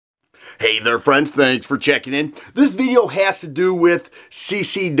Hey there friends, thanks for checking in. This video has to do with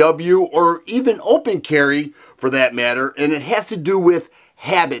CCW or even open carry for that matter, and it has to do with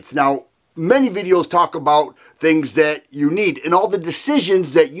habits. Now, many videos talk about things that you need and all the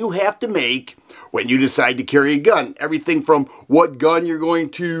decisions that you have to make when you decide to carry a gun. Everything from what gun you're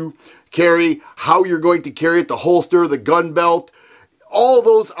going to carry, how you're going to carry it, the holster, the gun belt. All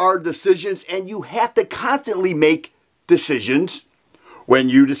those are decisions, and you have to constantly make decisions when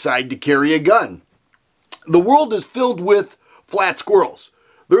you decide to carry a gun. The world is filled with flat squirrels.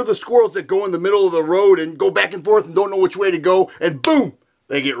 They're the squirrels that go in the middle of the road and go back and forth and don't know which way to go, and boom,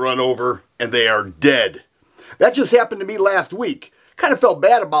 they get run over and they are dead. That just happened to me last week. Kind of felt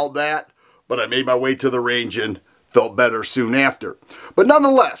bad about that, but I made my way to the range and felt better soon after. But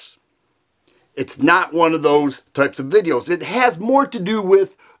nonetheless, it's not one of those types of videos. It has more to do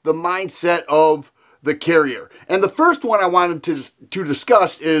with the mindset of the carrier. And the first one I wanted to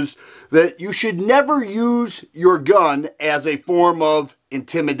discuss is that you should never use your gun as a form of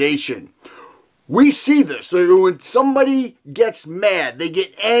intimidation. We see this. So when somebody gets mad, they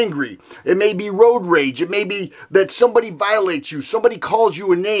get angry. It may be road rage. It may be that somebody violates you. Somebody calls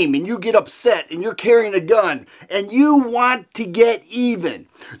you a name and you get upset and you're carrying a gun and you want to get even.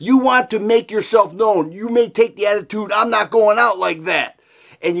 You want to make yourself known. You may take the attitude, I'm not going out like that.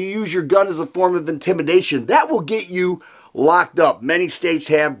 And you use your gun as a form of intimidation. That will get you locked up. Many states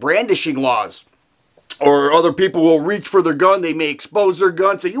have brandishing laws. Or other people will reach for their gun. They may expose their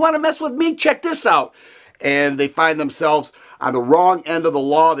gun. Say, you want to mess with me? Check this out. And they find themselves on the wrong end of the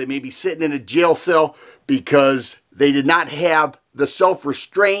law. They may be sitting in a jail cell because they did not have the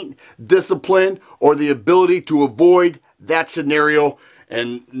self-restraint, discipline, or the ability to avoid that scenario.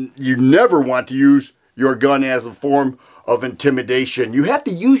 And you never want to use your gun as a form of intimidation. You have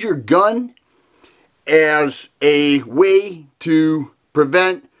to use your gun as a way to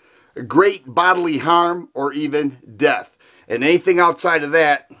prevent great bodily harm or even death. And anything outside of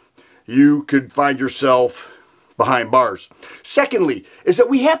that, you could find yourself behind bars. Secondly, is that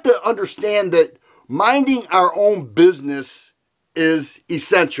we have to understand that minding our own business is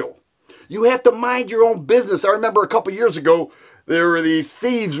essential. You have to mind your own business. I remember a couple years ago, there were these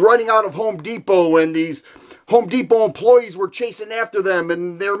thieves running out of Home Depot, and these Home Depot employees were chasing after them,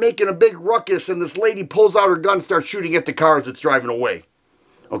 and they were making a big ruckus, and this lady pulls out her gun and starts shooting at the cars that's driving away.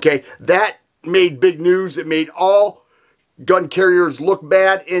 Okay, that made big news. It made all gun carriers look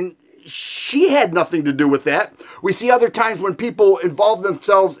bad, and she had nothing to do with that. We see other times when people involve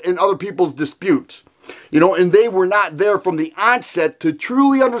themselves in other people's disputes, and they were not there from the onset to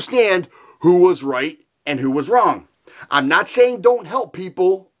truly understand who was right and who was wrong. I'm not saying don't help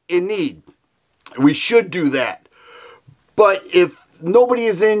people in need. We should do that. But if nobody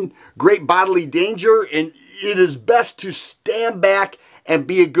is in great bodily danger, and it is best to stand back and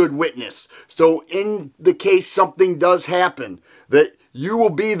be a good witness. So in the case something does happen, that you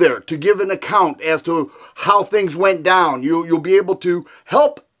will be there to give an account as to how things went down. You'll be able to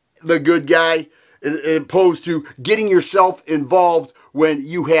help the good guy as opposed to getting yourself involved when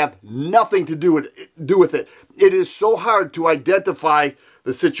you have nothing to do with it. It is so hard to identify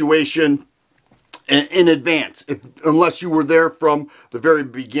the situation in advance, unless you were there from the very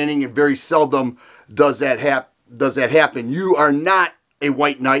beginning, and very seldom does that happen. You are not a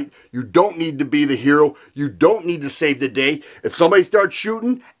white knight. You don't need to be the hero. You don't need to save the day. If somebody starts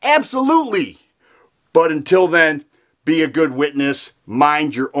shooting, absolutely. But until then, be a good witness.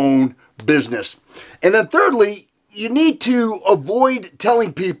 Mind your own business. And then thirdly, you need to avoid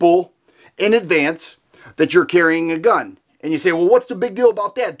telling people in advance that you're carrying a gun. And you say, well, what's the big deal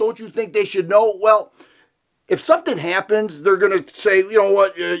about that? Don't you think they should know? Well, if something happens, they're going to say, you know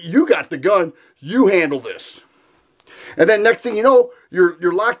what, you got the gun, you handle this. And then next thing you know,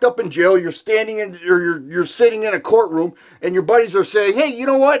 you're locked up in jail, you're standing in, or you're sitting in a courtroom, and your buddies are saying, hey, you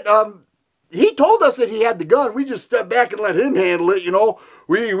know what, he told us that he had the gun, we just stepped back and let him handle it,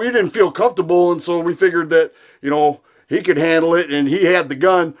 we didn't feel comfortable, and so we figured that, he could handle it, and he had the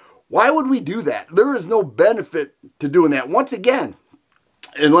gun. Why would we do that? There is no benefit to doing that. Once again,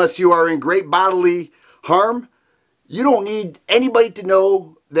 unless you are in great bodily harm, you don't need anybody to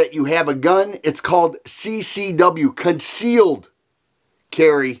know that you have a gun. It's called CCW, concealed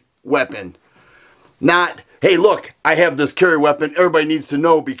carry weapon. Not, hey, look, I have this carry weapon. Everybody needs to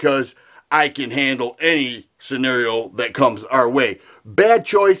know because I can handle any scenario that comes our way. Bad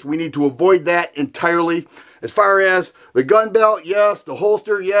choice. We need to avoid that entirely. As far as the gun belt, yes. The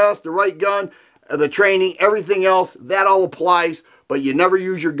holster, yes. The right gun, the training, everything else, that all applies. But you never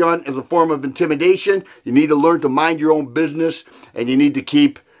use your gun as a form of intimidation. You need to learn to mind your own business, and you need to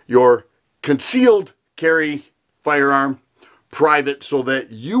keep your concealed carry firearm private so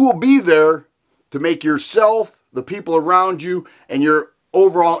that you will be there to make yourself, the people around you, and your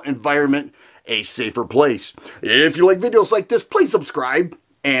overall environment a safer place. If you like videos like this, please subscribe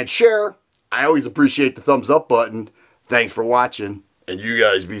and share. I always appreciate the thumbs up button. Thanks for watching, and you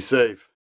guys be safe.